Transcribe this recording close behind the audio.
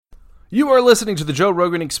You are listening to the Joe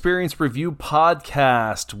Rogan Experience Review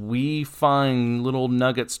Podcast. We find little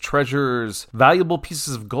nuggets, treasures, valuable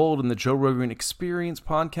pieces of gold in the Joe Rogan Experience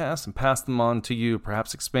Podcast and pass them on to you,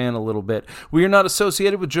 perhaps expand a little bit. We are not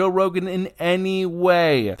associated with Joe Rogan in any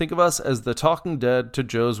way. Think of us as the Talking Dead to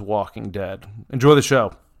Joe's Walking Dead. Enjoy the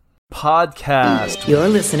show. Podcast. You're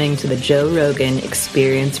listening to the Joe Rogan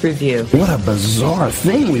Experience Review. What a bizarre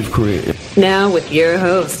thing we've created. Now with your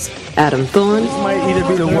hosts, Adam Thorne. This might either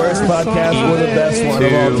be the worst podcast or the best one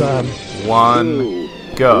of all time.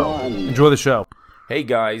 1, go. Enjoy the show. Hey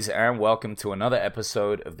guys, and welcome to another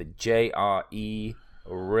episode of the JRE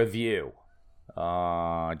Review.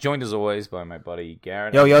 Joined as always by my buddy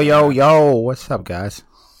Garrett. Yo. What's up, guys?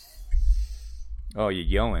 Oh,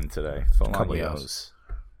 you're yoing today. Full on yos.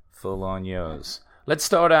 Full on yos. Let's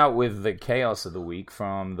start out with the chaos of the week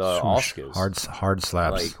from the Oscars. Hard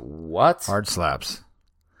slaps. Like, what? Hard slaps.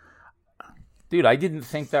 Dude, I didn't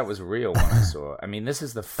think that was real when I saw it. I mean, this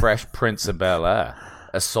is the Fresh Prince of Bel-Air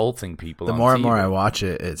assaulting people on TV. The more and more I watch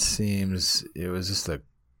it, it seems it was just a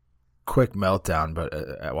quick meltdown, but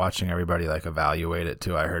watching everybody like evaluate it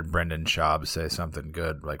too, I heard Brendan Schaub say something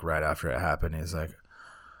good like right after it happened. He's like,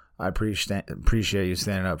 I appreciate you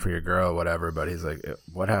standing up for your girl or whatever, but he's like,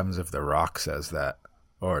 what happens if The Rock says that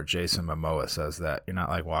or Jason Momoa says that? You're not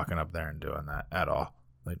like walking up there and doing that at all.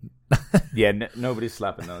 Like, yeah, nobody's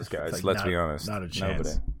slapping those guys. like let's be honest. Not a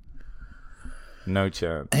chance. Nobody. No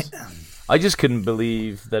chance. I just couldn't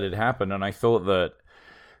believe that it happened, and I thought that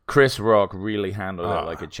Chris Rock really handled it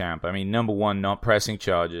like a champ. I mean, number one, not pressing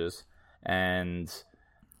charges and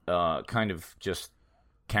kind of just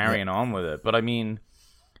carrying on with it. But I mean,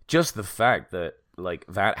 just the fact that like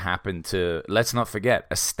that happened to, let's not forget,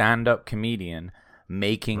 a stand-up comedian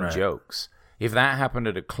making jokes. If that happened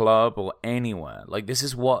at a club or anywhere, like this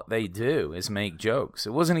is what they do, is make jokes.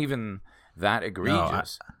 It wasn't even that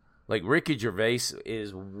egregious. Like Ricky Gervais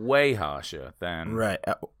is way harsher than Chris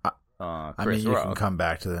Rock. You can come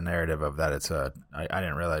back to the narrative of that. I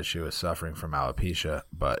didn't realize she was suffering from alopecia,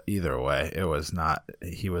 but either way, it was not.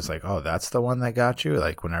 He was like, "Oh, that's the one that got you."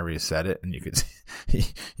 Like whenever he said it, and you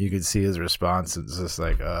could see his response. It's just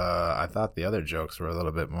like, I thought the other jokes were a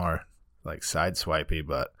little bit more like sideswipey,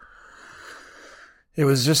 but it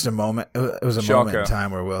was just a moment. It was a moment in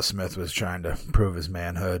time where Will Smith was trying to prove his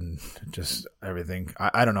manhood and just everything.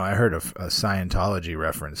 I don't know. I heard a Scientology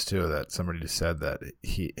reference too, that somebody said that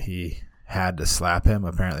he had to slap him.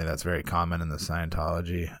 Apparently, that's very common in the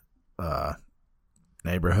Scientology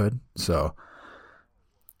neighborhood. So,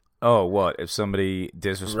 oh, what if somebody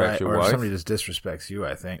disrespects your wife? If somebody just disrespects you,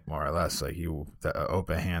 I think more or less like the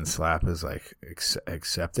open hand slap is like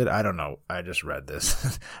accepted. I don't know. I just read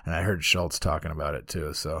this and I heard Schultz talking about it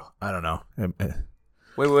too. So I don't know.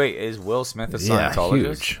 Wait, is Will Smith a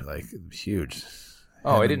Scientologist? Huge.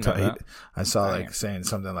 Oh, I didn't know that. I saw like saying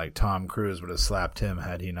something like Tom Cruise would have slapped him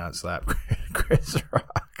had he not slapped Chris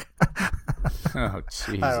Rock. Oh,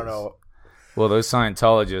 Jesus. I don't know. Well, those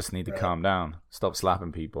Scientologists need to calm down. Stop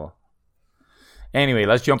slapping people. Anyway,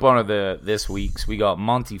 let's jump on to this week's. We got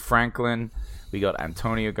Monty Franklin, we got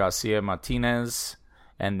Antonio Garcia Martinez,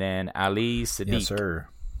 and then Ali Sadiq. Yes, sir.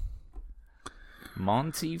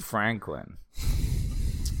 Monty Franklin.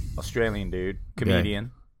 Australian dude.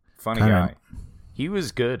 Comedian. Funny guy. He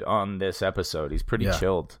was good on this episode. He's pretty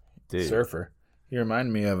chilled, dude. Surfer. He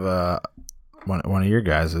reminded me of one of your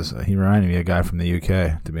guys. He reminded me of a guy from the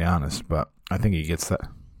UK, to be honest, but I think he gets that.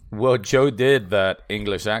 Well, Joe did that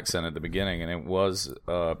English accent at the beginning, and it was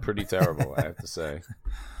pretty terrible, I have to say.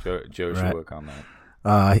 Joe should work on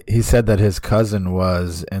that. He said that his cousin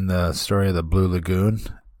was in the story of the Blue Lagoon.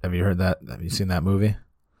 Have you heard that? Have you seen that movie?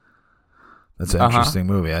 That's an interesting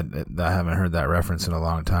movie. I haven't heard that reference in a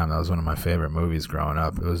long time. That was one of my favorite movies growing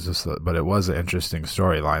up. It was but it was an interesting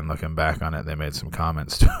storyline. Looking back on it, they made some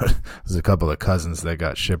comments to it. There's a couple of cousins that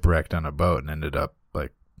got shipwrecked on a boat and ended up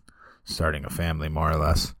like starting a family, more or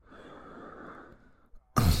less.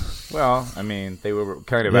 Well, I mean, they were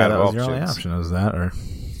kind of out of options. Your only option was that, or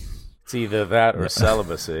it's either that or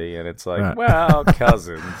celibacy, and it's like, well,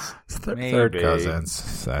 cousins, maybe. Third cousins.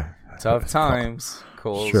 So. Tough times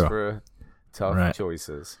calls for tough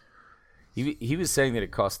choices. He was saying that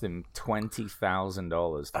it cost him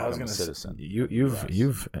 $20,000 to become a citizen.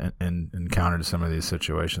 You've encountered some of these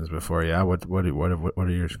situations before, yeah? What are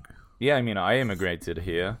yours? Yeah, I mean, I immigrated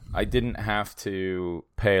here. I didn't have to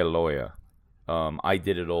pay a lawyer. I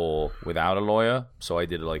did it all without a lawyer, so I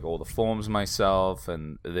did like all the forms myself,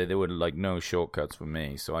 and there were like no shortcuts for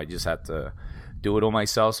me. So I just had to do it all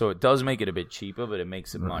myself. So it does make it a bit cheaper, but it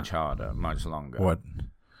makes it much harder, much longer.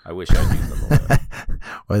 I wish I'd used a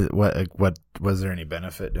lawyer. what was there any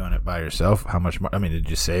benefit doing it by yourself? How much more? I mean, did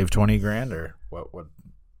you save $20,000 or what?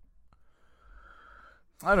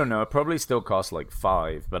 I don't know. It probably still cost like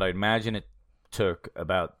 $5,000, but I imagine it took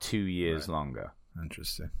about 2 years longer.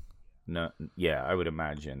 Interesting. No, yeah, I would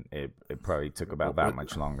imagine it probably took about that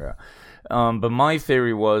much longer. But my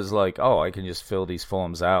theory was like, oh, I can just fill these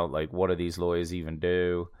forms out. Like, what do these lawyers even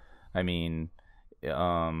do? I mean,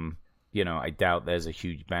 I doubt there's a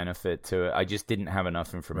huge benefit to it. I just didn't have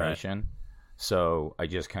enough information. Right. So I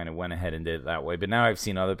just kind of went ahead and did it that way. But now I've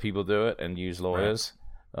seen other people do it and use lawyers.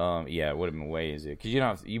 Right. It would have been way easier.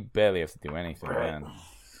 Because you barely have to do anything, man.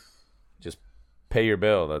 Just pay your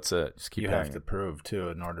bill. That's it. Just keep. You have to prove too,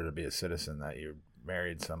 in order to be a citizen, that you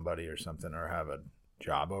married somebody or something, or have a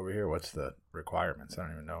job over here. What's the requirements? I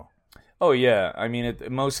don't even know. Oh yeah, I mean,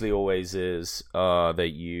 it mostly always is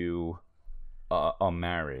that you are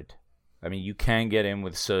married. I mean, you can get in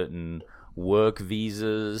with certain work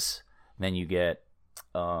visas. Then you get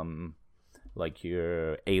like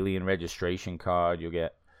your alien registration card. You'll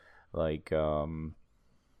get like.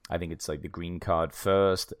 I think it's like the green card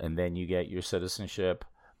first, and then you get your citizenship.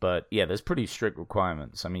 But yeah, there's pretty strict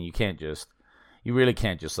requirements. I mean, you really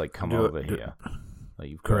can't just like come over here.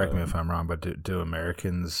 Like, correct me if I'm wrong, but do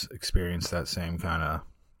Americans experience that same kind of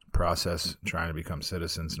process trying to become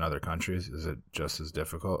citizens in other countries? Is it just as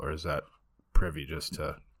difficult, or is that privy just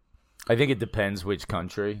to? I think it depends which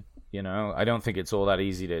country. I don't think it's all that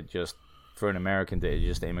easy to just for an American to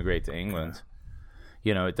just immigrate to England.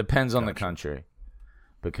 Yeah. It depends on the country.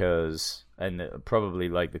 Because probably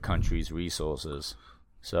like the country's resources.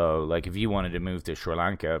 So like if you wanted to move to Sri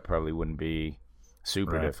Lanka, it probably wouldn't be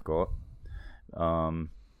super difficult.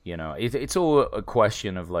 It's all a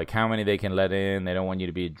question of like how many they can let in. They don't want you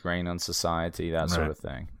to be a drain on society, that sort of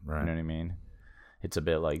thing. Right. You know what I mean? It's a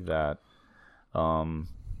bit like that.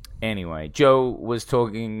 Anyway, Joe was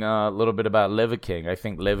talking a little bit about Liver King. I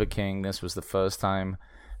think Liver King, this was the first time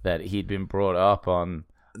that he'd been brought up on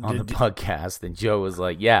the podcast, and Joe was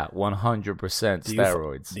like, yeah, 100%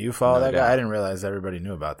 steroids. Do you follow that guy? I didn't realize everybody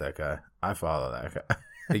knew about that guy. I follow that guy.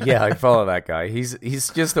 Yeah, I follow that guy. He's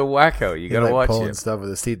just a wacko. You gotta watch pulling him. Stuff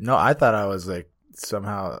with his teeth. No, I thought I was like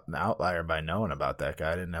somehow an outlier by knowing about that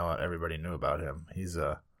guy. I didn't know everybody knew about him. He's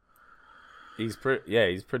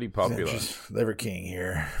pretty popular. Liver King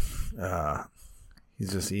here.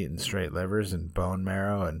 He's just eating straight livers and bone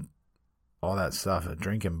marrow and all that stuff, and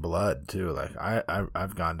drinking blood too. Like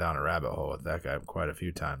I've gone down a rabbit hole with that guy quite a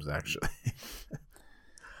few times actually.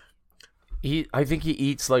 I think he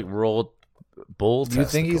eats like raw bull testicles. Do you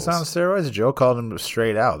think he's on steroids? Joe called him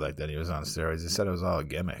straight out like that he was on steroids. He said it was all a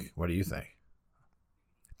gimmick. What do you think?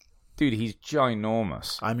 Dude, he's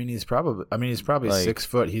ginormous. I mean, he's probably like, 6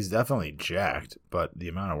 foot. He's definitely jacked, but the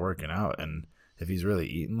amount of working out, and if he's really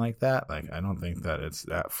eating like that, like I don't think that it's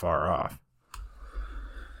that far off.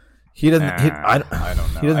 He doesn't. I don't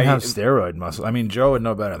know. He doesn't have steroid muscle. I mean, Joe would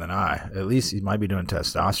know better than I. At least he might be doing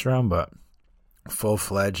testosterone, but full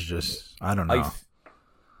fledged, just I don't know.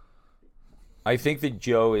 I think that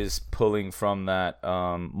Joe is pulling from that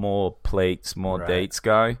more plates, more dates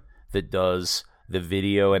guy that does the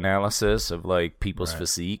video analysis of like people's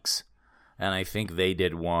physiques, and I think they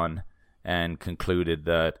did one and concluded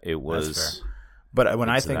that it was. But when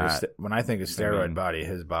I think of steroid body,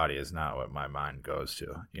 his body is not what my mind goes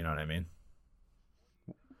to. You know what I mean?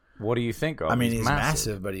 What do you think of? I mean, he's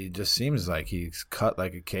massive, but he just seems like he's cut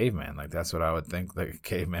like a caveman. Like that's what I would think like a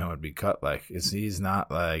caveman would be cut like. He's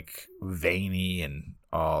not like veiny and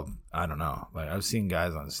all. I don't know. Like I've seen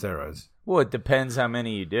guys on steroids. Well, it depends how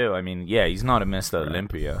many you do. I mean, yeah, he's not a Mr.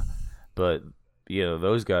 Olympia, but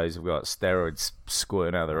those guys have got steroids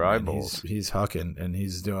squirting out of their eyeballs. He's hucking, and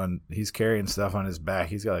he's carrying stuff on his back.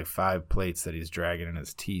 He's got like 5 plates that he's dragging in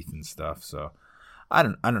his teeth and stuff. So I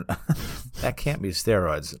don't that can't be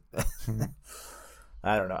steroids.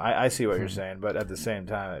 I don't know. I see what you're saying, but at the same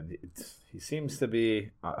time, he seems to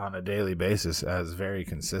be on a daily basis as very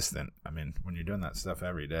consistent. I mean, when you're doing that stuff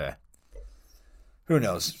every day, who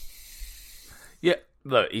knows? Yeah.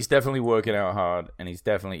 Look, he's definitely working out hard, and he's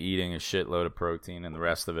definitely eating a shitload of protein and the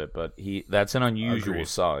rest of it, but that's an unusual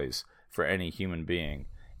size for any human being.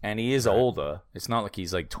 And he is older. It's not like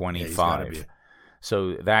he's like 25. Yeah,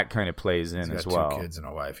 so that kind of plays in as well. He's got 2 kids and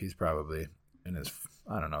a wife. He's probably in his,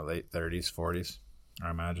 I don't know, late 30s, 40s, I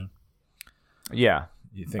imagine. Yeah.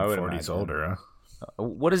 You think 40's older, huh?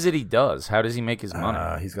 What is it he does? How does he make his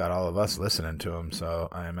money? He's got all of us listening to him, so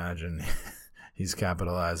I imagine he's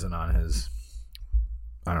capitalizing on his...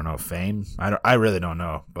 I don't know, fame. I really don't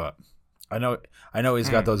know, but I know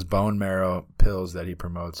he's got those bone marrow pills that he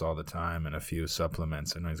promotes all the time and a few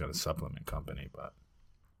supplements. I know he's got a supplement company, but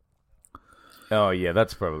Oh yeah,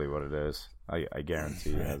 that's probably what it is. I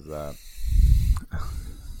guarantee it has that.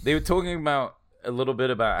 They were talking about a little bit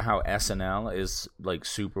about how SNL is like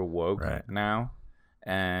super woke now,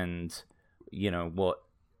 and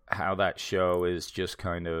how that show is just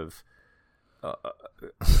kind of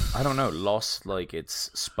I don't know, lost like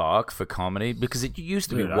its spark for comedy, because it used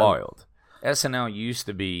to be wild. SNL used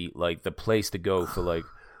to be like the place to go for like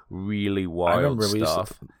really wild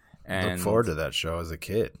stuff. And look forward to that show as a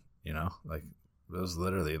kid, like it was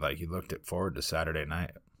literally like you looked forward to Saturday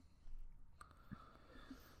night.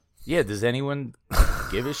 Yeah, does anyone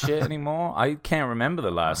give a shit anymore? I can't remember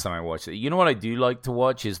the last time I watched it. You know what I do like to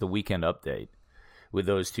watch is the Weekend Update with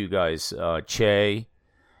those two guys, Che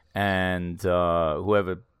and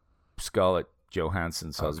whoever Scarlett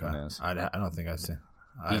Johansson's husband is. I don't think I've seen.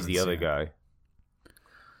 He's the other guy.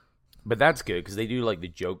 But that's good because they do like the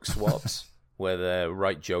joke swaps where they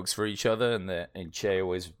write jokes for each other, and Che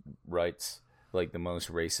always writes like the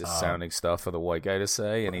most racist sounding stuff for the white guy to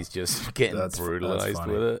say, and he's just getting brutalized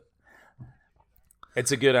with it.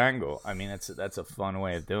 It's a good angle. I mean, that's a fun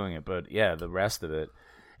way of doing it. But yeah, the rest of it,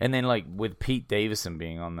 and then like with Pete Davidson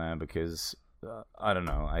being on there because I don't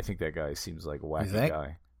know. I think that guy seems like a wacky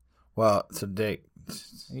guy. Well, to date,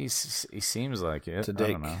 he seems like it. To date,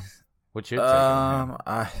 I don't know. What's your take on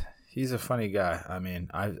him? He's a funny guy. I mean,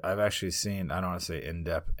 I've actually seen, I don't want to say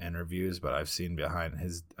in-depth interviews, but I've seen behind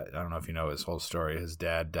his, I don't know if you know his whole story. His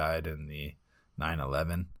dad died in the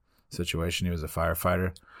 9/11 situation. He was a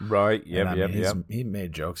firefighter. Right. He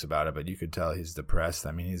made jokes about it, but you could tell he's depressed.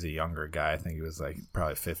 I mean, he's a younger guy. I think he was like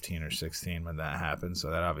probably 15 or 16 when that happened. So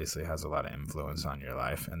that obviously has a lot of influence on your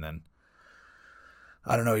life. And then,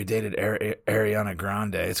 I don't know, he dated Ariana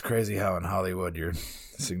Grande. It's crazy how in Hollywood your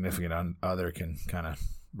significant other can kind of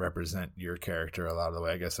represent your character a lot of the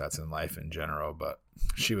way. I guess that's in life in general, but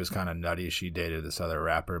she was kind of nutty. She dated this other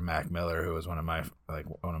rapper, Mac Miller, who was one of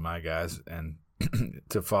my guys, and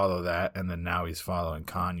to follow that, and then now he's following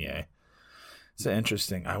Kanye. It's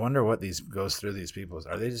interesting. I wonder what goes through these people.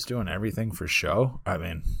 Are they just doing everything for show? I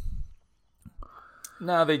mean,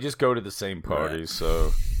 no, they just go to the same parties,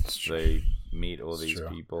 so they meet all these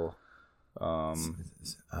people.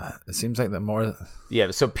 It seems like the more.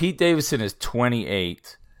 Yeah, so Pete Davidson is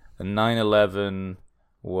 28. And 9/11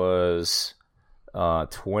 was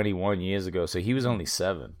 21 years ago, so he was only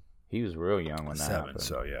 7. He was real young when that happened.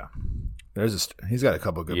 So yeah, he's got a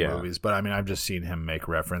couple good movies, but I mean, I've just seen him make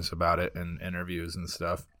reference about it in interviews and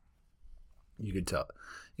stuff. You could tell,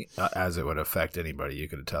 as it would affect anybody, you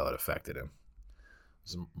could tell it affected him.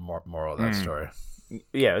 It's the moral of that story.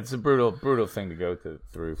 Yeah, it's a brutal thing to go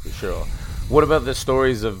through for sure. What about the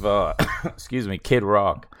stories of, Kid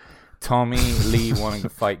Rock? Tommy Lee wanting to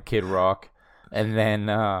fight Kid Rock, and then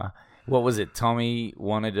what was it? Tommy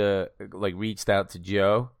wanted to reached out to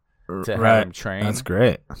Joe to have him train. That's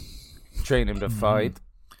great. Train him to fight.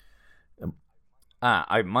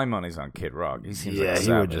 My money's on Kid Rock. He seems like a he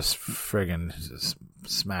savage. would just friggin' just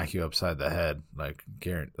smack you upside the head, like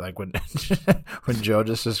when when Joe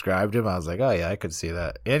just described him, I was like, oh yeah, I could see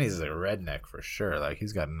that. And he's a redneck for sure. Like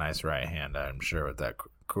he's got a nice right hand, I'm sure, with that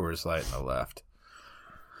Coors Light in the left.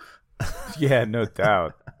 Yeah, no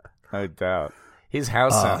doubt. His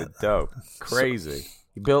house sounded dope. Crazy.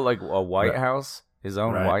 He built like a White House, his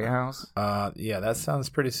own White House. Yeah, that sounds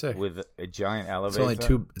pretty sick. With a giant elevator.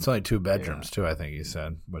 It's only two bedrooms too, I think he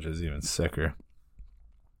said, which is even sicker.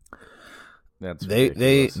 That's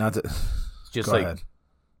they not to,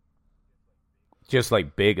 just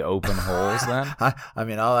like big open holes then. I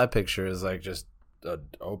mean, all I picture is like just an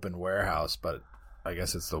open warehouse, but I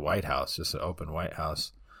guess it's the White House, just an open White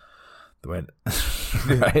House. The way,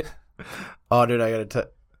 right? Oh, dude, I gotta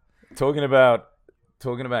talking about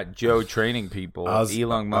Joe training people.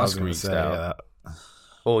 Elon Musk reached out. Yeah.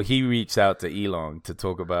 Well, he reached out to Elon to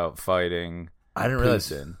talk about fighting. I didn't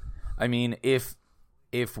realize. realize. I mean, if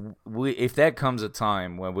that comes a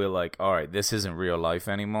time when we're like, all right, this isn't real life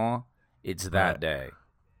anymore, it's that day.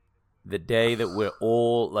 The day that we're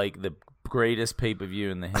all like the greatest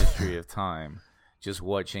pay-per-view in the history of time, just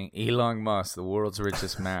watching Elon Musk, the world's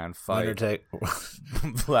richest man, fight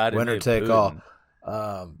winner take all.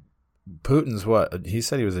 Putin's what? He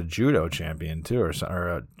said he was a judo champion too, or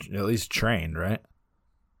at least trained, right?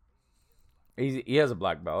 He has a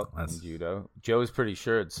black belt in judo. Joe's pretty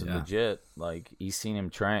sure it's legit. Like he's seen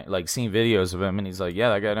him train, like seen videos of him, and he's like, yeah,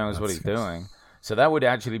 that guy knows what he's doing. So that would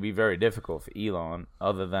actually be very difficult for Elon.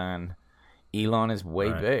 Other than Elon is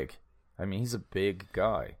way big. I mean, he's a big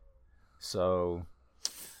guy. So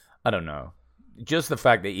I don't know. Just the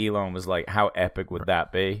fact that Elon was like, how epic would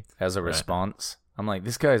that be as a response? I'm like,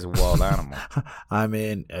 this guy's a wild animal. I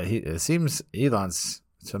mean, it seems Elon's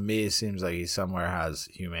To me, it seems like he somewhere has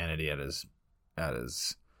humanity at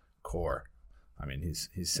his core. I mean, he's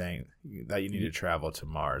saying that you need to travel to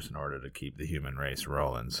Mars in order to keep the human race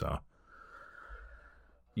rolling. So,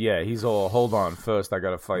 yeah, he's all, hold on, first I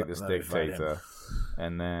got to fight this dictator,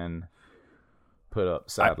 and then put up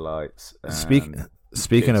satellites.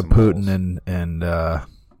 Speaking of Putin and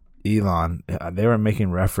Elon, they were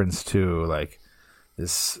making reference to like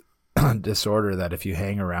this disorder that if you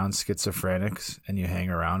hang around schizophrenics and you hang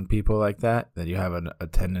around people like that you have a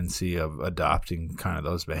tendency of adopting kind of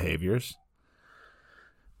those behaviors.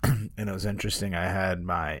 And it was interesting. I had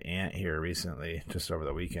my aunt here recently, just over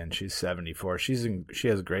the weekend. She's 74. She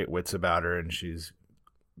has great wits about her, and she's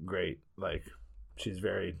great. Like, she's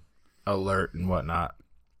very alert and whatnot.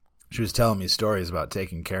 She was telling me stories about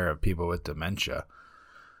taking care of people with dementia.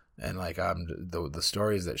 And like the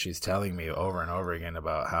stories that she's telling me over and over again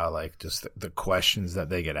about how like just the questions that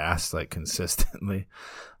they get asked like consistently,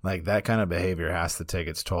 like that kind of behavior has to take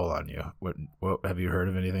its toll on you. What have you heard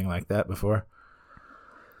of anything like that before?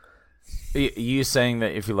 Are you saying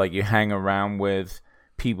that if you hang around with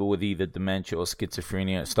people with either dementia or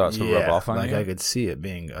schizophrenia, it starts to rub off on you? Like I could see it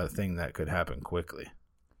being a thing that could happen quickly.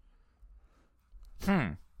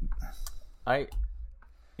 I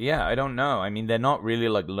don't know. I mean, they're not really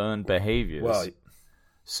like learned behaviors. Well,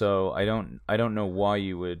 so I don't know why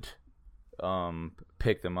you would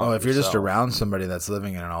pick them up. Oh, if you're just yourself. around somebody that's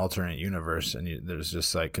living in an alternate universe and there's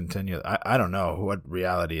just like continual, I don't know what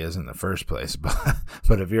reality is in the first place,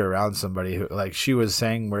 but if you're around somebody who, like she was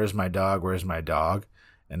saying, where's my dog?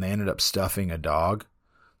 And they ended up stuffing a dog.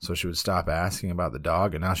 So she would stop asking about the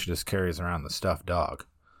dog, and now she just carries around the stuffed dog.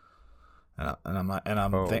 And I'm like,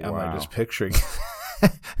 I'm just picturing.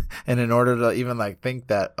 And in order to even like think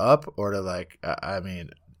that up, or to like, I mean,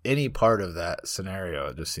 any part of that scenario,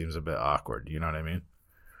 it just seems a bit awkward. You know what I mean?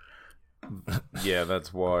 Yeah,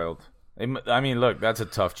 that's wild. I mean, look, that's a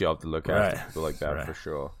tough job to look after people like that, for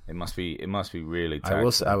sure. It must be really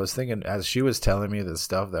taxing. I was thinking, as she was telling me the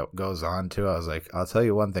stuff that goes on too, I was like, I'll tell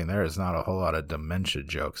you one thing, there is not a whole lot of dementia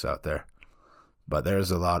jokes out there, but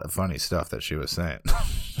there's a lot of funny stuff that she was saying.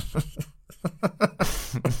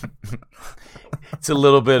 It's a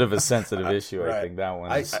little bit of a sensitive issue. I think that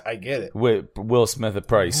one. I get it. Will Smith would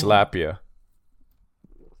probably slap you.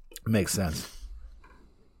 Makes sense.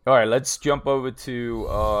 All right, let's jump over to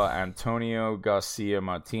Antonio Garcia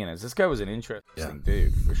Martinez. This guy was an interesting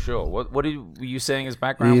dude, for sure. What were you saying his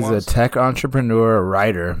background was? He's a tech entrepreneur, a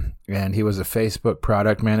writer, and he was a Facebook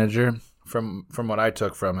product manager. From what I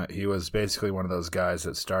took from it, he was basically one of those guys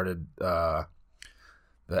that started the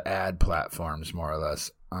ad platforms, more or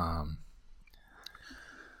less.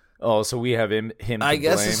 So we have him to I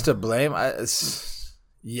guess blame. it's to blame.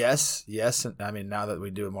 Yes. I mean, now that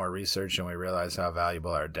we do more research and we realize how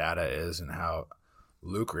valuable our data is and how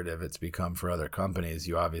lucrative it's become for other companies,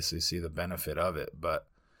 you obviously see the benefit of it. But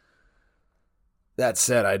that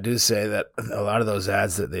said, I do say that a lot of those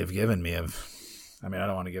ads that they've given me have, I mean, I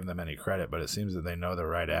don't want to give them any credit, but it seems that they know the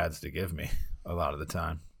right ads to give me a lot of the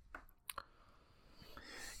time.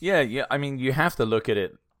 Yeah. I mean, you have to look at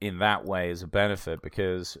it in that way as a benefit,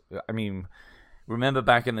 because, I mean, remember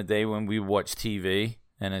back in the day when we watched TV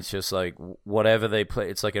and it's just like whatever they play,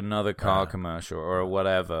 it's like another car commercial or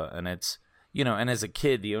whatever, and it's, and as a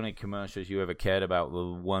kid, the only commercials you ever cared about were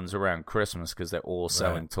the ones around Christmas because they're all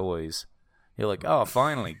selling toys. You're like, oh,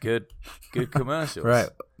 finally, good commercials. Right.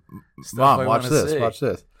 Stuff Mom, watch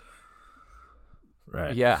this.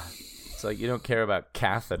 Right. Yeah. It's like you don't care about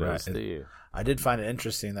catheters, do you? I did find it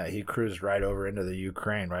interesting that he cruised right over into the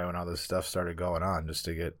Ukraine right when all this stuff started going on, just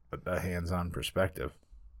to get a hands-on perspective.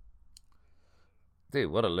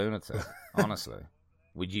 Dude, what a lunatic, honestly.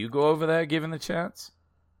 Would you go over there given the chance?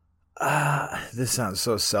 This sounds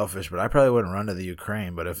so selfish, but I probably wouldn't run to the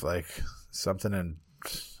Ukraine. But if like something in,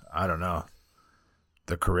 I don't know,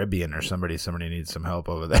 the Caribbean or somebody needs some help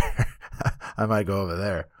over there, I might go over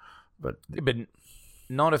there. But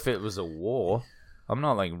not if it was a war. I'm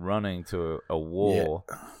not like running to a war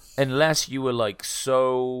unless you were like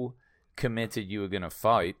so committed you were gonna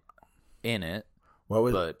fight in it.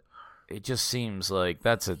 But it just seems like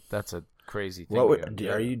that's a crazy thing.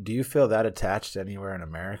 Do you feel that attached anywhere in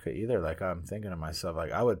America either? Like I'm thinking to myself,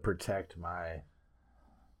 like I would protect my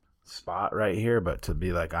spot right here, but to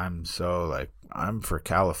be like I'm for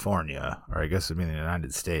California, or I guess it'd be the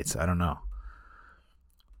United States. I don't know.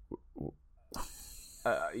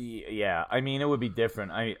 Yeah, I mean, it would be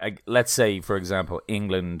different. I let's say, for example,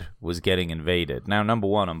 England was getting invaded. Now, number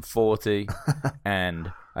one, I'm 40,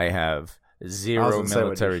 and I have zero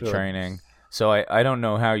military training, so I don't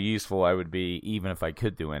know how useful I would be, even if I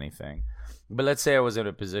could do anything. But let's say I was in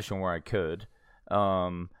a position where I could.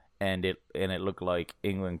 and it looked like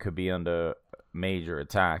England could be under major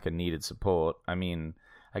attack and needed support. I mean,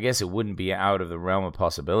 I guess it wouldn't be out of the realm of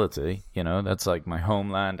possibility. You know, that's like my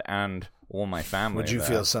homeland and all my family. Would you there.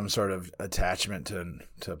 feel some sort of attachment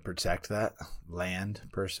to protect that land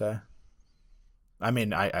per se? I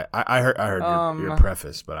mean, I heard your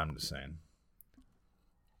preface, but I'm just saying.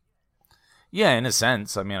 Yeah, in a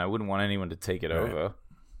sense. I mean, I wouldn't want anyone to take it over.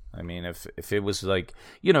 I mean, if it was like,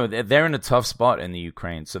 you know, they're in a tough spot in the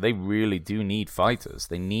Ukraine, so they really do need fighters.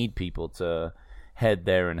 They need people to head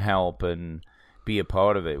there and help and be a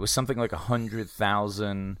part of it. It was something like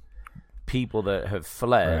 100,000 people that have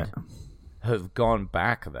fled have gone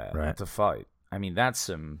back there to fight. I mean, that's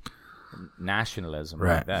some nationalism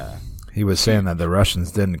right there. He was saying that the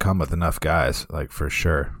Russians didn't come with enough guys, like for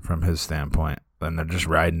sure, from his standpoint. And they're just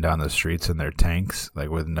riding down the streets in their tanks, like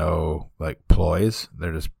with no like ploys.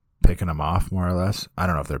 They're just picking them off, more or less. I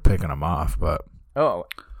don't know if they're picking them off, but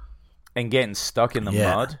and getting stuck in the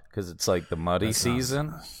mud because it's like the muddy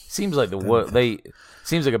season. Seems like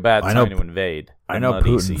seems like a bad time to invade. I know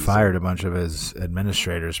Putin fired a bunch of his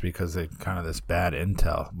administrators because they kind of this bad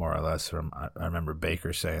intel, more or less. From I remember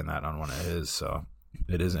Baker saying that on one of his. So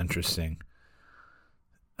it is interesting.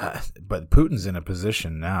 But Putin's in a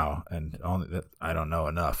position now, and I don't know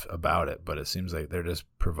enough about it, but it seems like they're just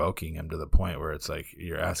provoking him to the point where it's like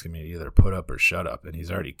you're asking me to either put up or shut up, and he's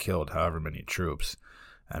already killed however many troops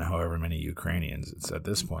and however many Ukrainians. It's at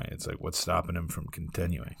this point, it's like what's stopping him from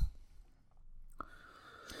continuing?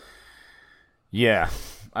 Yeah,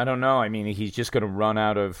 I don't know. I mean, he's just going to run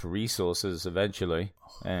out of resources eventually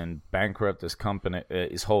and bankrupt his company,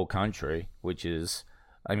 his whole country, which is,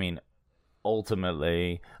 I mean.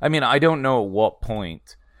 Ultimately, I mean, I don't know at what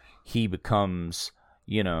point he becomes,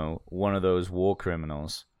 you know, one of those war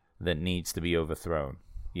criminals that needs to be overthrown.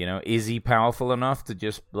 You know, is he powerful enough to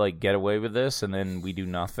just like get away with this and then we do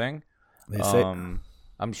nothing? They say,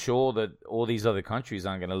 I'm sure that all these other countries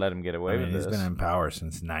aren't going to let him get away with this. He's been in power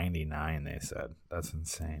since '99. They said that's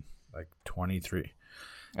insane. Like 23.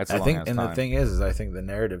 That's a long time. The thing is I think the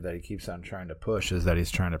narrative that he keeps on trying to push is that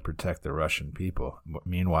he's trying to protect the Russian people.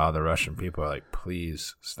 Meanwhile, the Russian people are like,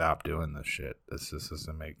 "Please stop doing this shit. This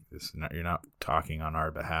doesn't make this. You're not talking on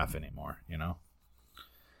our behalf anymore." You know?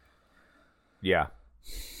 Yeah,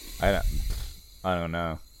 I don't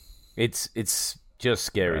know. It's just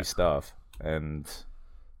scary stuff, and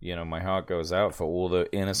you know, my heart goes out for all the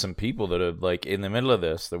innocent people that are like in the middle of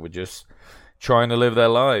this that were just trying to live their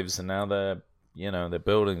lives, and now they're. You know, the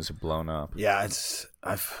buildings are blown up. Yeah,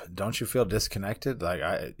 don't you feel disconnected? Like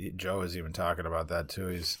Joe was even talking about that too.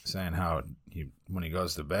 He's saying how when he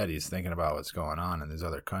goes to bed, he's thinking about what's going on in these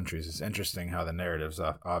other countries. It's interesting how the narrative's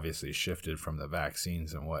obviously shifted from the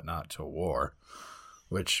vaccines and whatnot to war,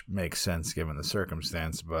 which makes sense given the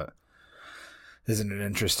circumstance. But isn't it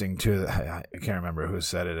interesting too? I can't remember who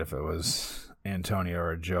said it, if it was Antonio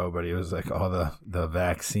or Joe, but he was like, "Oh, the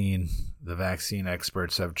vaccine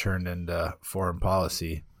experts have turned into foreign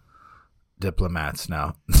policy diplomats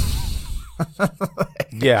now."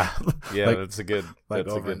 yeah, that's a good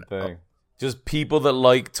thing. Just people that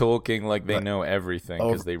like talking like they know everything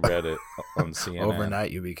because they read it on CNN.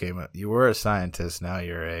 Overnight, you were a scientist. Now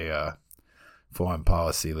you're a foreign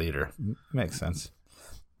policy leader. Makes sense.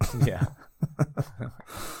 Yeah,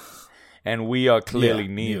 and we are clearly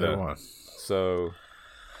neither one. So,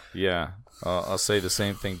 yeah, I'll say the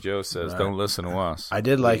same thing Joe says. Right. Don't listen to us. I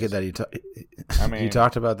did like it that he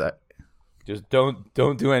talked about that. Just don't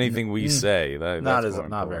do anything we say.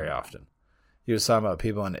 Not very often. He was talking about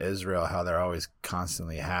people in Israel, how they're always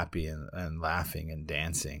constantly happy and laughing and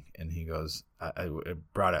dancing. And he goes,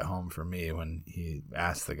 it brought it home for me when he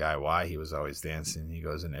asked the guy why he was always dancing. He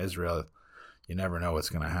goes, in Israel, you never know what's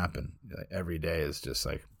going to happen. Like, every day is just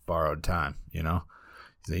like borrowed time, you know?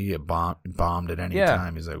 So you get bombed at any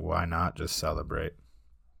time. He's like, why not just celebrate?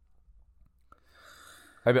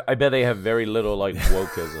 I bet they have very little like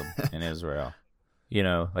wokeism in Israel. You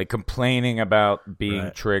know, like complaining about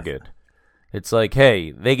being triggered. It's like,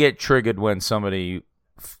 hey, they get triggered when somebody,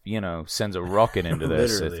 you know, sends a rocket into their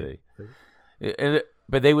city.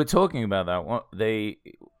 But they were talking about that.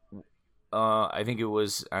 I think it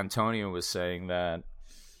was Antonio was saying that,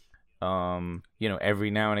 you know,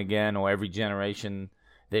 every now and again or every generation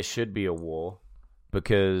there should be a war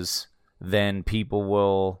because then people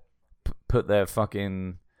will put their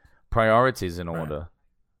fucking priorities in order.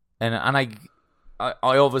 And I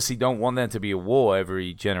obviously don't want there to be a war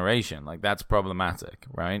every generation. Like, that's problematic,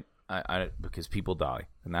 right? Because people die,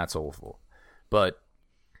 and that's awful. But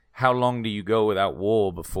how long do you go without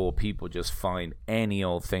war before people just find any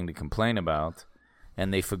old thing to complain about,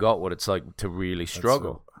 and they forgot what it's like to really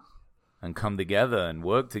struggle? and come together and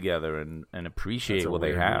work together and appreciate what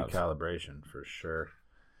they have. Recalibration for sure.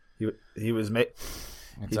 He was made.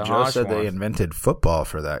 It's Joe said they invented football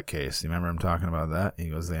for that case. You remember him talking about that? He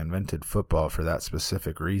goes, they invented football for that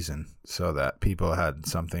specific reason, so that people had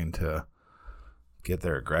something to get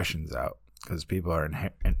their aggressions out. Because people are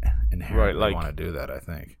inherently want to do that, I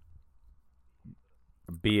think.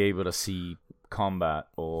 Be able to see combat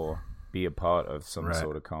or be a part of some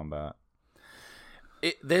sort of combat.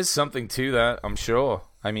 There's something to that, I'm sure.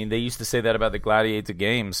 I mean, they used to say that about the gladiator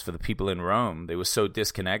games for the people in Rome. They were so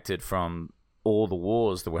disconnected from all the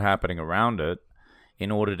wars that were happening around it. In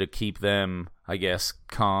order to keep them, I guess,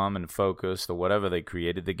 calm and focused or whatever, they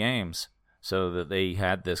created the games so that they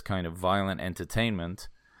had this kind of violent entertainment.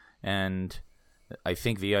 And I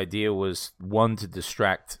think the idea was, one, to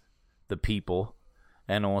distract the people,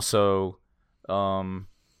 and also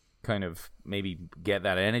kind of maybe get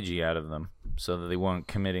that energy out of them so that they weren't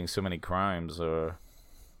committing so many crimes or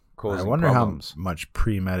causing problems. I wonder how much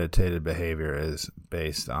premeditated behavior is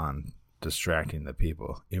based on distracting the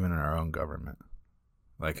people, even in our own government.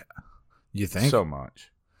 Like, you think? So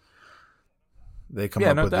much. They come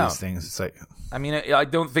up with these things. It's like, I mean, I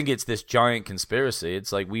don't think it's this giant conspiracy.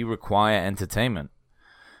 It's like, we require entertainment.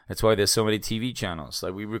 That's why there's so many TV channels.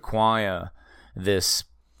 Like, we require this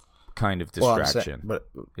kind of distraction. But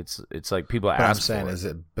it's like people ask for it. I'm saying, is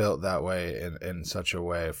it built that way in such a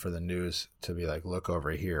way for the news to be like, look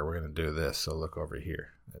over here, we're going to do this, so look over here.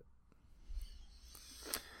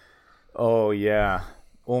 Oh, yeah.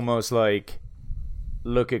 Almost like,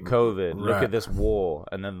 look at COVID, look at this war,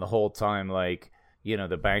 and then the whole time, like, you know,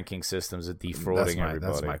 the banking systems are defrauding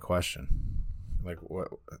everybody. That's my question. Like, what?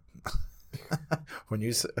 when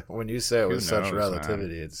you say it with such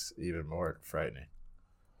relativity, man, it's even more frightening.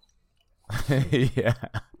 Yeah.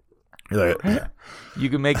 You're like, you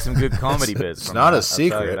can make some good comedy bits. It's not a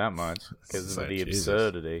secret. I'll tell you that much, because of the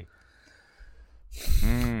absurdity.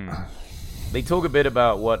 They talk a bit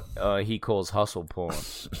about what he calls hustle porn,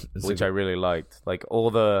 which I really liked. Like a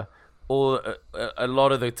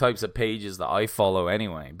lot of the types of pages that I follow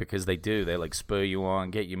anyway, because they like spur you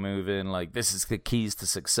on, get you moving. Like, this is the keys to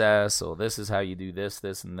success, or this is how you do this,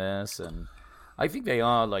 this, and this. And I think they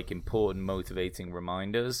are like important, motivating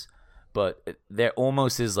reminders. But there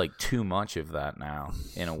almost is like too much of that now,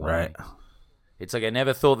 in a way. Right. It's like I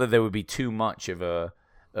never thought that there would be too much of a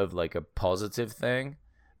positive thing,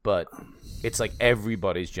 but it's like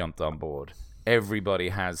everybody's jumped on board. Everybody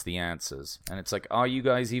has the answers, and it's like, are you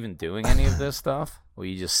guys even doing any of this stuff, or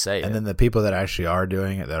you just say it? And then the people that actually are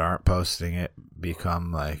doing it, that aren't posting it,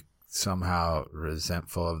 become like somehow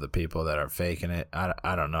resentful of the people that are faking it.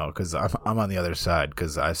 I don't know, because I'm on the other side,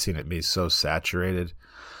 because I've seen it be so saturated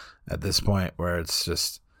at this point where it's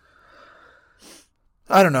just,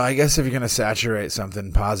 I don't know. I guess if you're going to saturate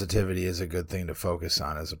something, positivity is a good thing to focus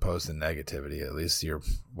on as opposed to negativity. At least you're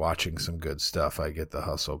watching some good stuff. I get the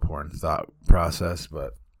hustle porn thought process,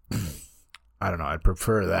 but I don't know. I'd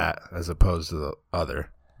prefer that as opposed to the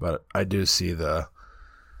other. But I do see the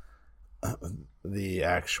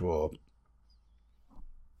actual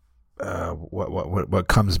what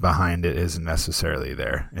comes behind it isn't necessarily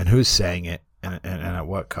there, and who's saying it, and at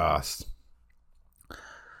what cost.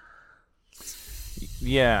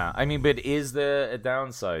 Yeah, I mean, but is there a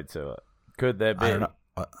downside to it? Could there be? I don't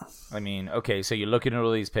know. I mean, okay, so you're looking at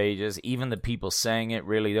all these pages. Even the people saying it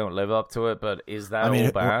really don't live up to it. But is that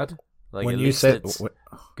all bad? Like, when at you least say it's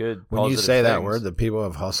good, when you say things. that word, the people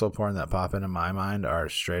of hustle porn that pop into my mind are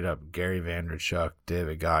straight up Gary Vaynerchuk,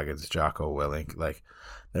 David Goggins, Jocko Willink. Like,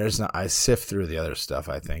 there's not. I sift through the other stuff,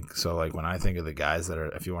 I think. So, like, when I think of the guys that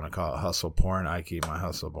are, if you want to call it hustle porn, I keep my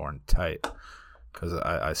hustle porn tight. Because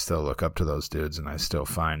I still look up to those dudes, and I still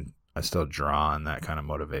draw on that kind of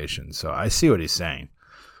motivation. So I see what he's saying,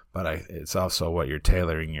 but it's also what you're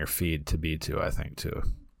tailoring your feed to be to, I think, too.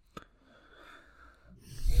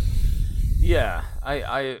 Yeah,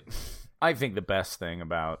 I think the best thing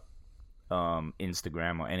about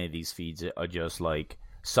Instagram or any of these feeds are just like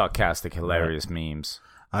sarcastic, hilarious memes.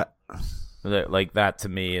 Like that to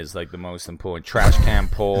me is like the most important. Trash can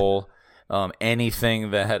poll,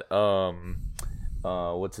 anything that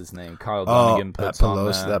what's his name? Kyle Dunnigan puts on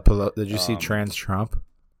that. Did you see Trans Trump?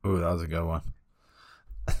 Ooh, that was a good one.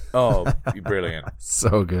 Oh, brilliant.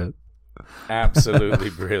 So good.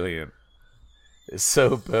 Absolutely brilliant. It's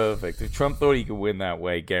so perfect. If Trump thought he could win that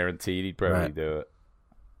way, guaranteed, he'd probably do it.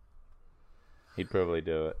 He'd probably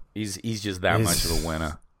do it. He's just that much of a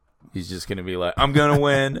winner. He's just going to be like, I'm going to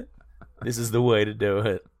win. This is the way to do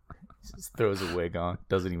it. Just throws a wig on.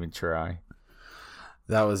 Doesn't even try.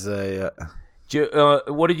 That was a... Joe,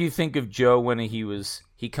 what did you think of Joe when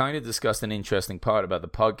he kind of discussed an interesting part about the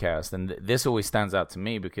podcast, and this always stands out to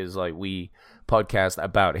me because like we podcast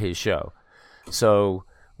about his show. So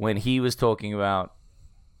when he was talking about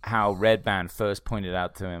how Red Band first pointed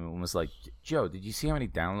out to him and was like, Joe, did you see how many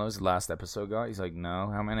downloads the last episode got? He's like, no,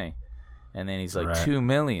 how many? And then he's like, Right. 2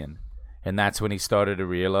 million. And that's when he started to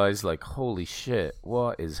realize, like, holy shit,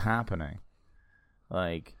 what is happening?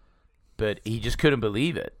 Like, but he just couldn't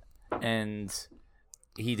believe it. And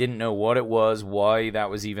he didn't know what it was, why that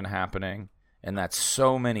was even happening. And that's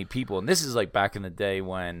so many people. And this is like back in the day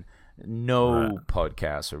when no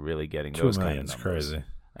podcasts are really getting 2 those kind million of is numbers. crazy.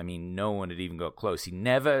 I mean, no one had even got close. He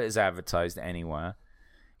never is advertised anywhere.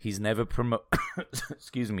 He's never promoted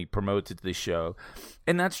the show.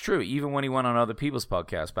 And that's true. Even when he went on other people's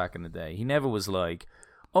podcasts back in the day, he never was like,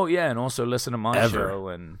 oh, yeah, and also listen to my show.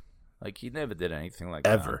 And like, he never did anything like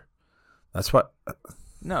that. Ever. That's what...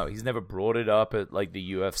 No, he's never brought it up at like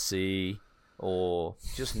the UFC or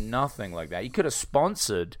just nothing like that. He could have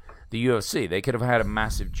sponsored the UFC. They could have had a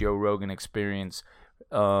massive Joe Rogan Experience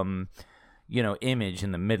image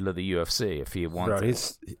in the middle of the UFC if he wanted. Bro,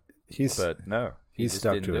 he's but no, he's just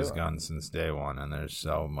stuck didn't to do his it. guns since day one, and there's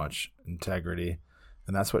so much integrity,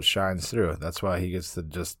 and that's what shines through. That's why he gets to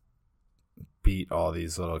just beat all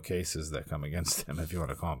these little cases that come against him, if you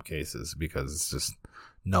want to call them cases, because it's just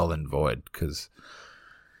null and void, because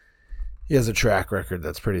he has a track record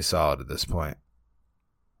that's pretty solid at this point.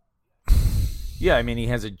 Yeah, I mean, he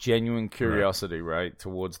has a genuine curiosity, right,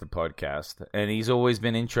 towards the podcast, and he's always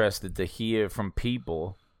been interested to hear from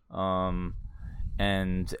people, and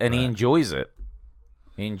he enjoys it.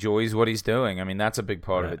 He enjoys what he's doing. I mean, that's a big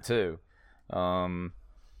part of it too. I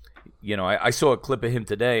saw a clip of him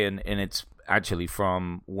today, and it's actually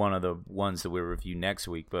from one of the ones that we'll review next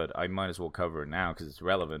week, but I might as well cover it now because it's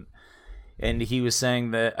relevant. And he was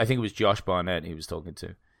saying that, I think it was Josh Barnett he was talking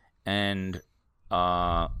to, and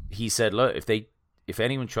he said, look, if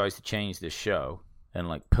anyone tries to change this show and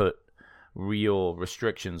like put real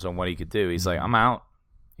restrictions on what he could do, he's like, I'm out.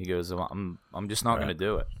 He goes, I'm just not going to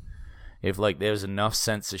do it. If like there's enough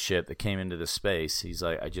censorship that came into the space, he's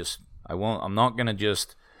like, I'm not going to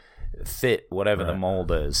just fit whatever the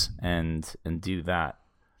mold is and do that.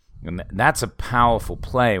 And that's a powerful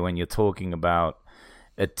play when you're talking about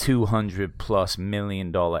a $200+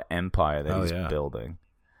 million empire that he's building.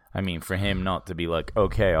 I mean, for him not to be like,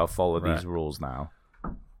 okay, I'll follow these rules now.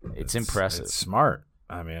 It's impressive. It's smart.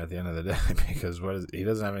 I mean, at the end of the day, because he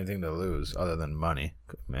doesn't have anything to lose other than money,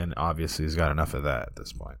 and obviously he's got enough of that at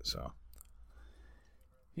this point. So,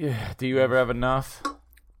 yeah. Do you ever have enough?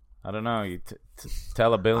 I don't know. You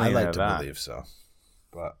tell a billionaire I like to that. believe so,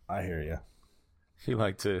 but I hear you. You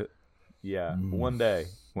like to, yeah. One day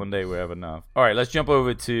we have enough. All right, let's jump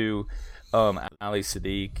over to Ali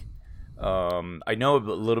Sadiq. I know a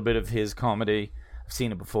little bit of his comedy. I've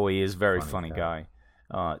seen it before. He is a very funny guy.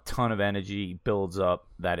 Ton of energy. He builds up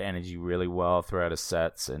that energy really well throughout his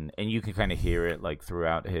sets, and you can kind of hear it like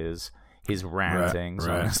throughout his rantings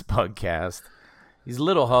on his podcast. He's a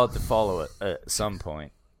little hard to follow at some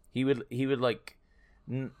point. He would like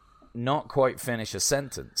not quite finish a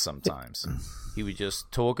sentence sometimes. He would just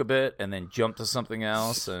talk a bit and then jump to something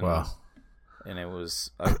else, and it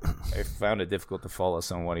was I found it difficult to follow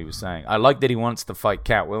some of what he was saying. I like that he wants to fight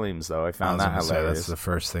Cat Williams, though. I found that hilarious. That's the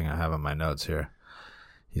first thing I have on my notes here.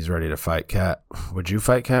 He's ready to fight Cat. Would you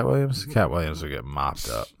fight Cat Williams? Cat Williams would get mopped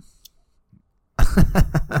up.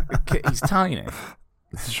 He's tiny.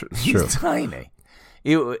 It's true. He's tiny.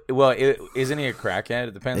 Isn't he a crackhead?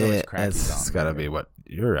 It depends on which crack he's on. It's got to be what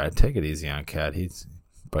you're right. Take it easy on Cat.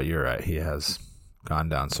 But you're right. He has gone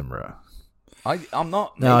down some road. I'm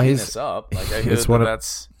not making this up. Like I heard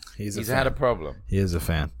he's had a problem. He is a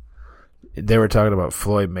fan. They were talking about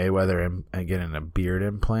Floyd Mayweather and getting a beard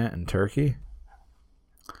implant in Turkey.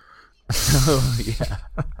 Oh yeah.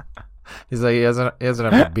 He's like he hasn't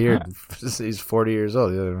had a beard. He's 40 years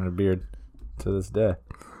old. He doesn't have a beard to this day.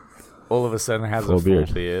 All of a sudden has a full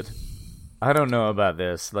beard. I don't know about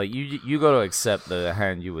this. Like you got to accept the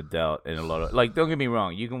hand you were dealt in a lot of. Like, don't get me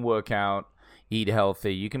wrong. You can work out, eat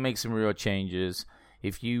healthy. You can make some real changes.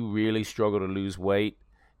 If you really struggle to lose weight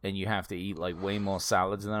and you have to eat like way more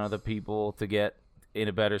salads than other people to get in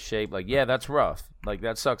a better shape, like, yeah, that's rough. Like,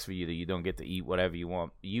 that sucks for you that you don't get to eat whatever you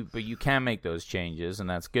want. But you can make those changes, and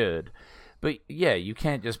that's good. But yeah, you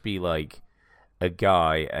can't just be like a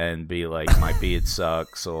guy and be like, my beard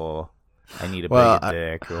sucks, or I need a bigger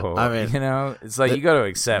dick, or I mean, it's like you got to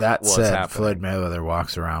accept what's happening. Floyd Mayweather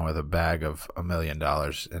walks around with a bag of $1 million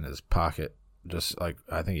in his pocket. Just like,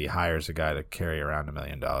 I think he hires a guy to carry around $1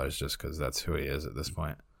 million just because that's who he is at this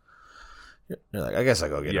point. You're like, I guess I'll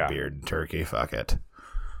go get Yeah. a beard in Turkey. Fuck it.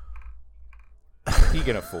 He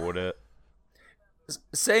can afford it.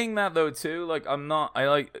 Saying that though too, like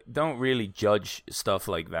I don't really judge stuff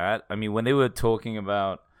like that. I mean, when they were talking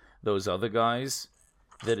about those other guys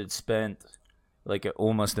that had spent like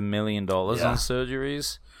almost $1 million on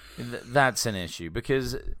surgeries, that's an issue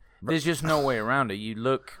because there's just no way around it. You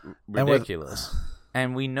look ridiculous,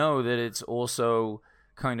 and we know that it's also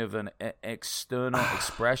kind of an external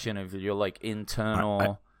expression of your like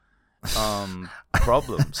internal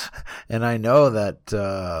problems. And I know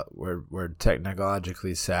that we're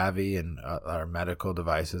technologically savvy and our medical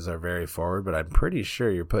devices are very forward, but I'm pretty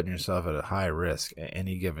sure you're putting yourself at a high risk at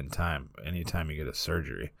any given time. Anytime you get a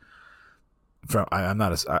surgery, I'm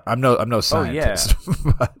no scientist,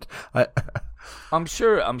 but I'm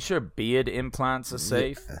sure beard implants are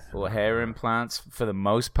safe or hair implants for the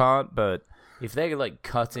most part, but if they're like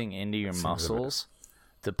cutting into your muscles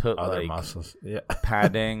to put other like muscles,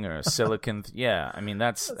 padding or silicone, I mean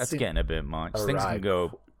that's getting a bit much. Things can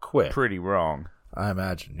go quick, pretty wrong. I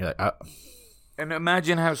imagine. And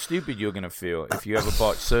imagine how stupid you're gonna feel if you ever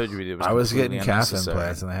botched surgery. That was I was completely getting calf unnecessary.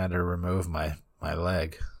 implants, and I had to remove my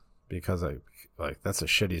leg because that's a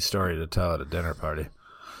shitty story to tell at a dinner party.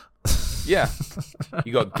 Yeah,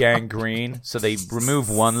 you got gangrene, so they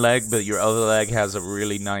remove one leg, but your other leg has a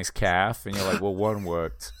really nice calf, and you're like, well, one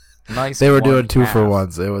worked. Nice. They were one doing 2 calf. for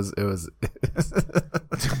ones. It was.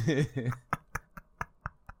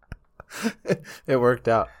 It worked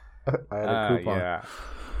out. I had a coupon. Yeah.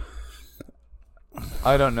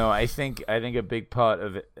 I don't know. I think a big part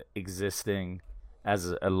of existing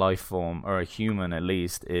as a life form, or a human at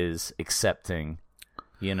least, is accepting,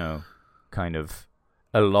 kind of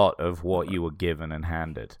a lot of what you were given and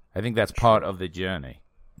handed. I think that's part of the journey.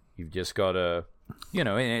 You've just got to,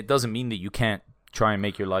 and it doesn't mean that you can't try and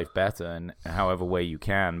make your life better in however way you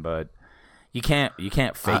can, but you can't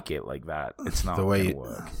fake it like that. It's not going to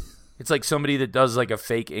work. It's like somebody that does like a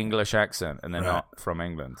fake English accent and they're not from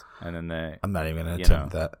England, and then I'm not even going to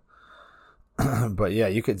attempt that. But yeah,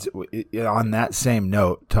 you could. On that same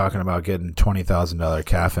note, talking about getting $20,000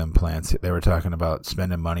 calf implants, they were talking about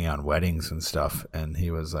spending money on weddings and stuff, and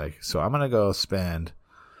he was like, "So I'm going to go spend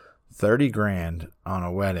 $30,000 on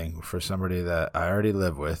a wedding for somebody that I already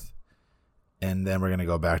live with, and then we're going to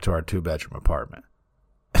go back to our 2-bedroom apartment."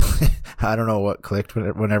 I don't know what clicked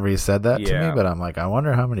whenever he said that to me, but I'm like, I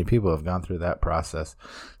wonder how many people have gone through that process,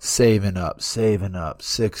 saving up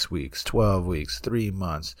 6 weeks, 12 weeks, 3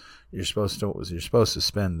 months. You're supposed to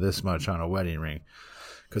spend this much on a wedding ring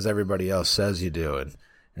because everybody else says you do, and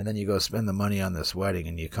then you go spend the money on this wedding,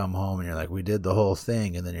 and you come home and you're like, we did the whole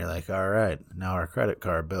thing, and then you're like, all right, now our credit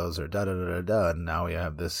card bills are da da da da da, and now we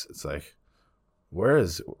have this. It's like,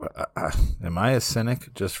 am I a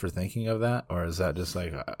cynic just for thinking of that, or is that just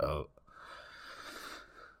like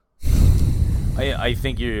I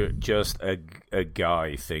think you're just a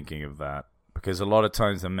guy thinking of that, because a lot of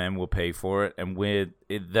times the men will pay for it, and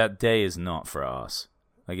that day is not for us.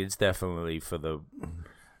 Like, it's definitely for the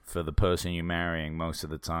person you're marrying most of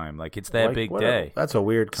the time. Like, it's their big day. That's a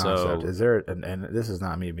weird concept. So, is there, and this is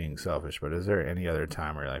not me being selfish, but is there any other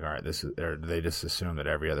time where you're like, all right, this is, or do they just assume that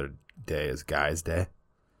every other day is guy's day?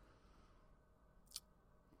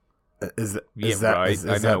 Is that right? is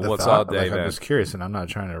I that know. What's thought? our day, I'm then? just curious, and I'm not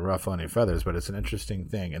trying to ruffle any feathers, but it's an interesting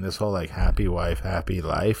thing. And this whole like happy wife, happy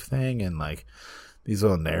life thing, and like these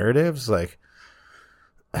little narratives, like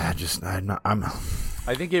I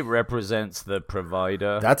think it represents the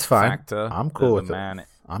provider. That's fine. Factor. I'm cool with it.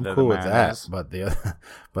 I'm cool with that.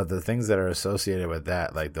 But the things that are associated with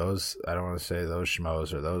that, like those, I don't want to say those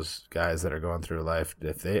schmoes or those guys that are going through life.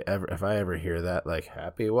 If I ever hear that, like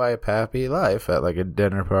happy wife, happy life at like a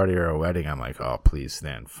dinner party or a wedding, I'm like, oh, please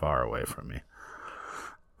stand far away from me.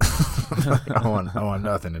 I want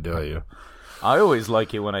nothing to do with you. I always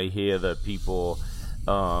like it when I hear that people,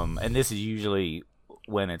 and this is usually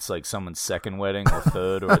when it's like someone's second wedding or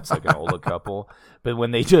third, or it's like an older couple, but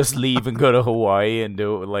when they just leave and go to Hawaii and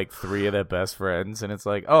do it with like 3 of their best friends, and it's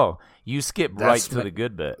like, oh, you skip right to the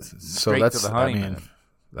good bit, straight to the honeymoon. I mean,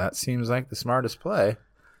 that seems like the smartest play.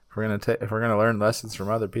 If we're gonna learn lessons from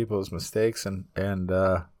other people's mistakes and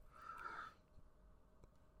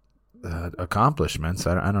accomplishments,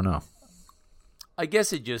 I don't know. I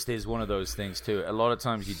guess it just is one of those things too. A lot of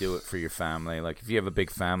times you do it for your family. Like if you have a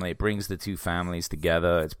big family, it brings the 2 families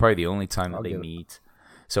together. It's probably the only time that they meet.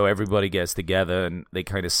 So everybody gets together and they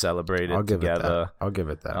kind of celebrate it together. I'll give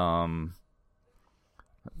it that.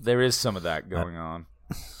 There is some of that going on.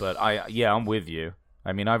 But I'm with you.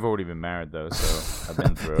 I mean, I've already been married though, so I've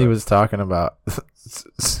been through He it. was talking about,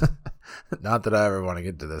 not that I ever want to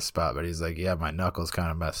get to this spot, but he's like, yeah, my knuckles kind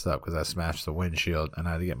of messed up because I smashed the windshield and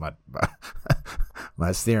I had to get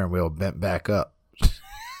my steering wheel bent back up.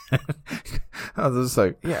 I was just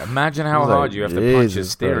like, Yeah, imagine how hard you have to punch a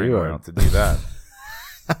steering wheel to do that.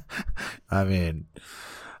 I mean,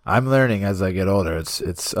 I'm learning as I get older.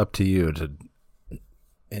 It's up to you to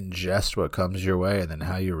ingest what comes your way, and then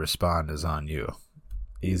how you respond is on you.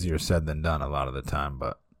 Easier said than done a lot of the time,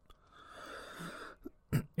 but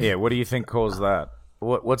yeah. What do you think caused that?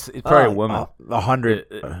 What's it's probably a woman.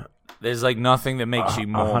 100. There's like nothing that makes you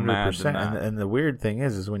more mad than that. And the weird thing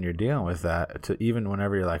is when you're dealing with that, to even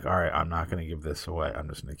whenever you're like, all right, I'm not going to give this away. I'm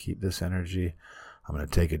just going to keep this energy. I'm going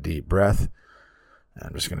to take a deep breath. And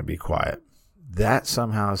I'm just going to be quiet. That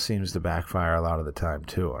somehow seems to backfire a lot of the time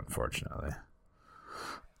too, unfortunately.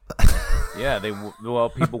 Yeah,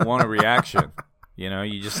 people want a reaction. You know,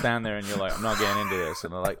 you just stand there and you're like, I'm not getting into this,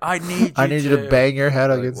 and they're like, I need you to bang your head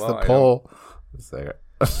like, against well, the pole. It's like,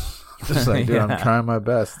 just like, dude, I'm trying my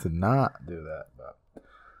best to not do that.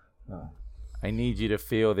 But I need you to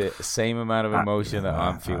feel the same amount of emotion that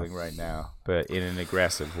I'm feeling right now, but in an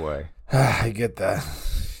aggressive way. I get that.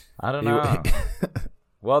 I don't know.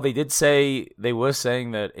 Well, they were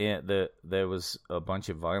saying that there was a bunch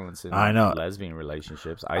of violence in lesbian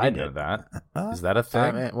relationships. I didn't know that. Is that a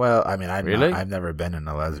thing? I've never been in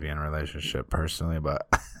a lesbian relationship personally, but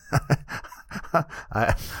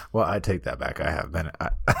I take that back. I have been.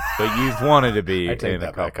 But you've wanted to be. I take in that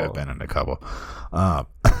a couple. back. I've been in a couple.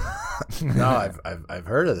 No, I've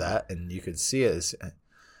heard of that, and you could see it as,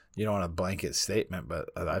 you don't want a blanket statement, but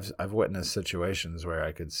I've witnessed situations where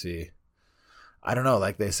I could see. I don't know.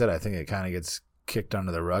 Like they said, I think it kind of gets kicked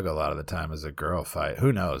under the rug a lot of the time as a girl fight.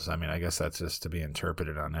 Who knows? I mean, I guess that's just to be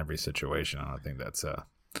interpreted on every situation. I don't think that's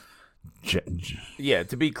yeah,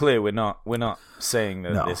 to be clear, we're not saying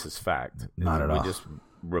that this is fact. Not at all. We're just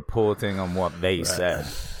reporting on what they said.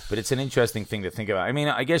 But it's an interesting thing to think about. I mean,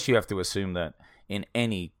 I guess you have to assume that in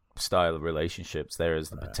any style of relationships there is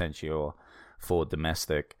the potential for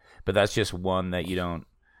domestic, but that's just one that you don't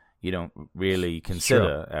really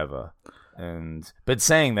consider ever. But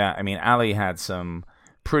saying that, I mean, Ali had some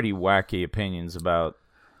pretty wacky opinions about,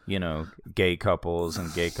 you know, gay couples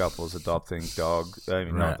and gay couples adopting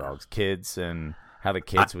not dogs, kids, and how the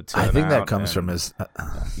kids would turn out. I think that comes from his...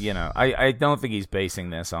 you know, I don't think he's basing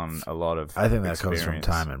this on a lot of I think that experience. comes from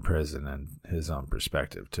time in prison and his own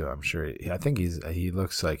perspective, too. I'm sure. I think he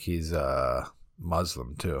looks like he's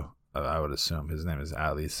Muslim, too. I would assume. His name is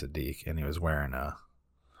Ali Sadiq, and he was wearing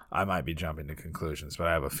I might be jumping to conclusions, but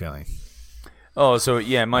I have a feeling... Oh, so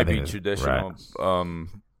yeah, it might be traditional,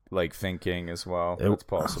 like thinking as well. It's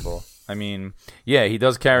possible. I mean, yeah, he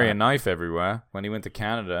does carry a knife everywhere. When he went to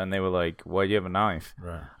Canada, and they were like, "Why do you have a knife?"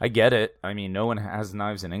 Right. I get it. I mean, no one has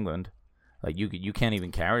knives in England. Like you can't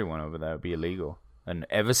even carry one over there; it'd be illegal. And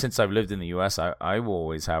ever since I've lived in the U.S., I will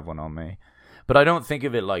always have one on me. But I don't think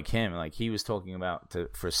of it like him. Like he was talking about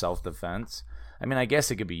for self-defense. I mean, I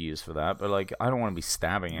guess it could be used for that, but like I don't want to be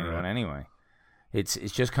stabbing anyone anyway. It's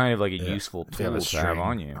just kind of like a useful tool to have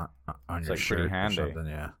on you. On it's your like shirt pretty handy. or something,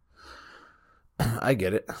 yeah. I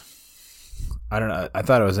get it. I don't know. I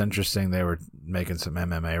thought it was interesting they were making some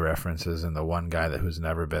MMA references, and the one guy who's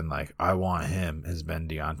never been like, I want him, has been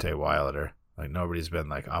Deontay Wilder. Like, nobody's been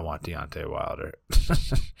like, I want Deontay Wilder.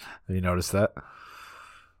 Have you noticed that?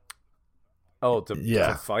 Oh, to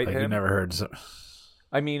fight him? You never heard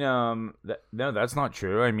I mean, no, that's not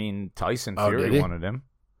true. I mean, Tyson Fury wanted him.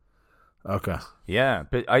 Okay. Yeah,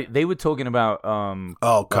 but they were talking about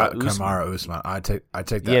Kamaru Usman. I take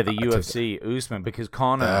that. Yeah, the UFC Usman, because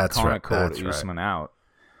Conor called Usman out,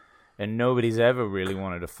 and nobody's ever really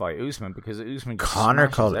wanted to fight Usman because Usman just Conor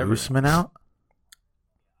called everything. Usman out.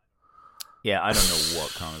 Yeah, I don't know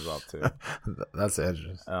what Conor's up to. That's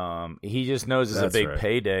interesting. He just knows it's a big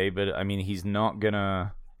payday, but I mean, he's not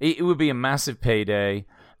gonna. It would be a massive payday,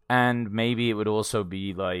 and maybe it would also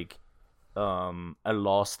be like. A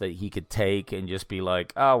loss that he could take and just be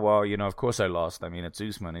like, oh, well, you know, of course I lost. I mean, it's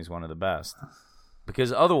Usman. He's one of the best.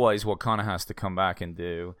 Because otherwise what Conor has to come back and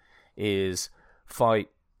do is fight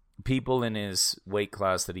people in his weight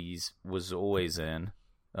class that was always in,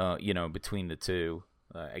 you know, between the two.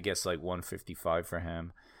 I guess like 155 for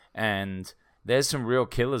him. And there's some real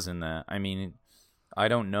killers in there. I mean, I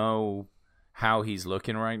don't know how he's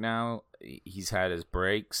looking right now. He's had his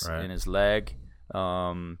breaks in his leg.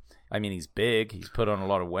 I mean, he's big. He's put on a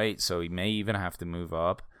lot of weight, so he may even have to move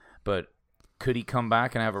up. But could he come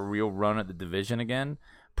back and have a real run at the division again?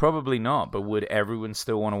 Probably not. But would everyone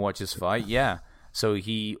still want to watch his fight? Yeah. So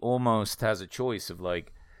he almost has a choice of,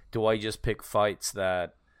 like, do I just pick fights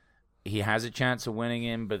that he has a chance of winning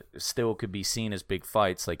in, but still could be seen as big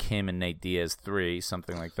fights, like him and Nate Diaz 3,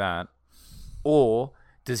 something like that? Or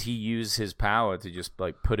does he use his power to just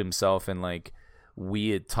like put himself in like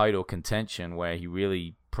weird title contention where he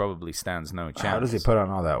really probably stands no chance? How does he put on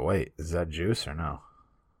all that weight? Is that juice or no?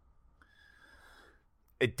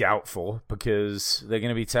 Doubtful, because they're going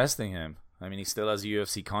to be testing him. I mean, he still has a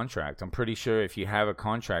UFC contract. I'm pretty sure if you have a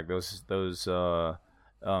contract, those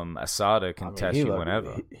Asada can test you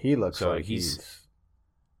whenever. He looks so like he's.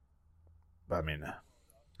 I mean,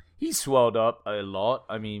 he's swelled up a lot.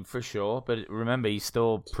 I mean, for sure. But remember, he's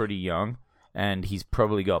still pretty young, and he's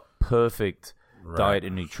probably got perfect diet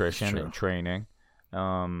and nutrition and training.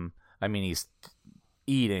 I mean, he's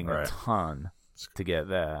eating a ton to get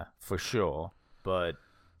there for sure. But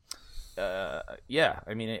yeah,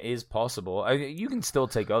 I mean, it is possible. You can still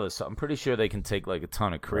take other stuff. I'm pretty sure they can take like a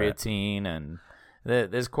ton of creatine, and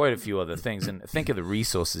there's quite a few other things. And think of the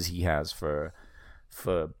resources he has for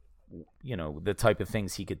the type of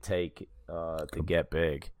things he could take to get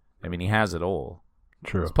big. I mean, he has it all.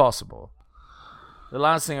 True. It's possible. The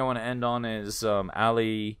last thing I want to end on is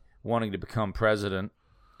Ali wanting to become president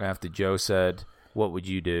after Joe said, "What would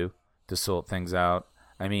you do to sort things out?"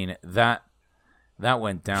 I mean, that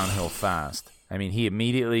went downhill fast. I mean, he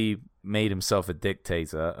immediately made himself a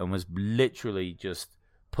dictator and was literally just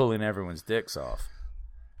pulling everyone's dicks off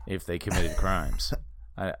if they committed crimes.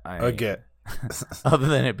 Okay. Other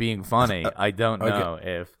than it being funny, I don't know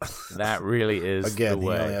if that really is the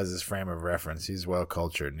way. He only has his frame of reference. He's well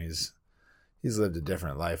cultured, and he's lived a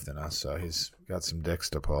different life than us, so he's got some dicks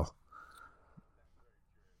to pull.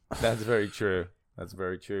 That's very true. That's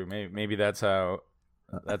very true. Maybe that's how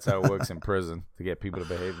it works in prison, to get people to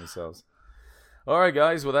behave themselves. All right,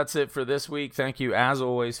 guys. Well, that's it for this week. Thank you, as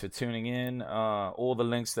always, for tuning in. All the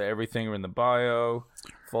links to everything are in the bio.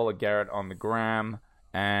 Follow Garrett on the gram.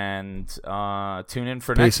 And tune in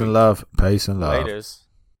for next week. Peace and love. Laters.